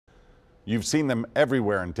You've seen them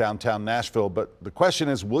everywhere in downtown Nashville, but the question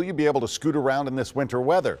is, will you be able to scoot around in this winter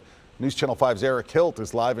weather? News Channel 5's Eric Hilt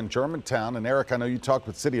is live in Germantown. And Eric, I know you talked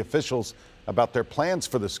with city officials about their plans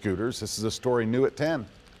for the scooters. This is a story new at 10.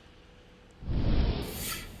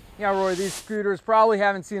 Yeah, Roy, these scooters probably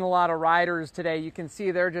haven't seen a lot of riders today. You can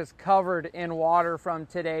see they're just covered in water from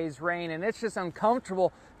today's rain, and it's just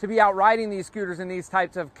uncomfortable to be out riding these scooters in these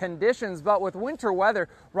types of conditions. But with winter weather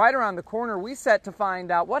right around the corner, we set to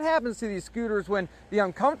find out what happens to these scooters when the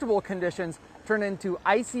uncomfortable conditions turn into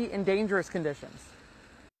icy and dangerous conditions.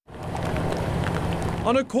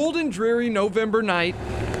 On a cold and dreary November night,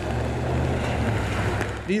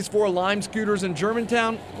 these four Lime scooters in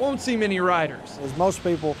Germantown won't see many riders. As most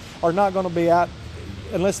people are not going to be out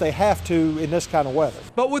unless they have to in this kind of weather.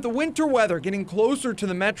 But with the winter weather getting closer to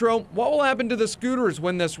the metro, what will happen to the scooters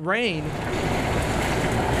when this rain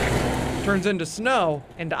turns into snow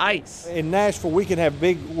and ice? In Nashville, we can have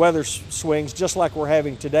big weather swings just like we're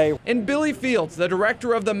having today. And Billy Fields, the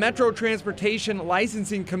director of the Metro Transportation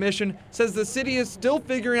Licensing Commission, says the city is still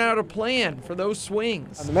figuring out a plan for those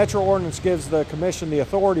swings. The Metro ordinance gives the commission the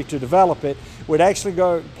authority to develop it. We'd actually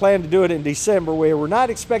plan to do it in December. We were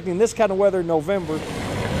not expecting this kind of weather in November.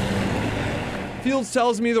 Fields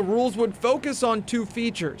tells me the rules would focus on two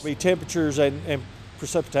features: Be temperatures and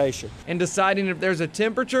precipitation. And deciding if there's a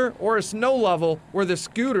temperature or a snow level where the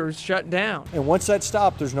scooters shut down. And once that's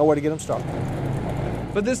stopped, there's no way to get them started.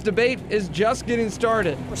 But this debate is just getting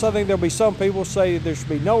started. So I think there'll be some people say there should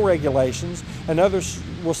be no regulations, and others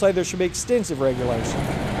will say there should be extensive regulations.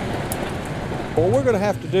 What we're going to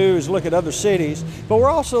have to do is look at other cities, but we're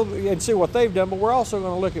also, and see what they've done, but we're also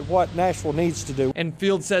going to look at what Nashville needs to do. And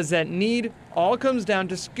Fields says that need all comes down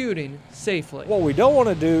to scooting safely. What we don't want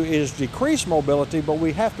to do is decrease mobility, but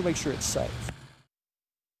we have to make sure it's safe.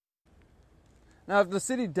 Now, if the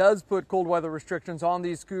city does put cold weather restrictions on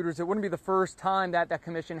these scooters, it wouldn't be the first time that the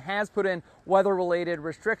commission has put in weather-related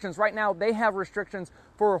restrictions. Right now, they have restrictions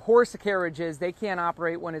for horse carriages. They can't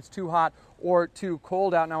operate when it's too hot or too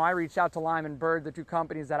cold out. Now, I reached out to Lime and Bird, the two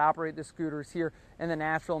companies that operate the scooters here in the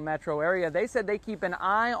Nashville metro area. They said they keep an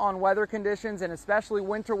eye on weather conditions and especially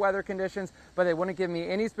winter weather conditions, but they wouldn't give me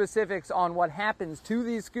any specifics on what happens to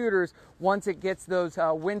these scooters once it gets those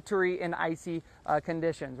wintry and icy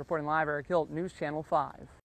conditions. Reporting live, Eric Hilt, News Channel 5.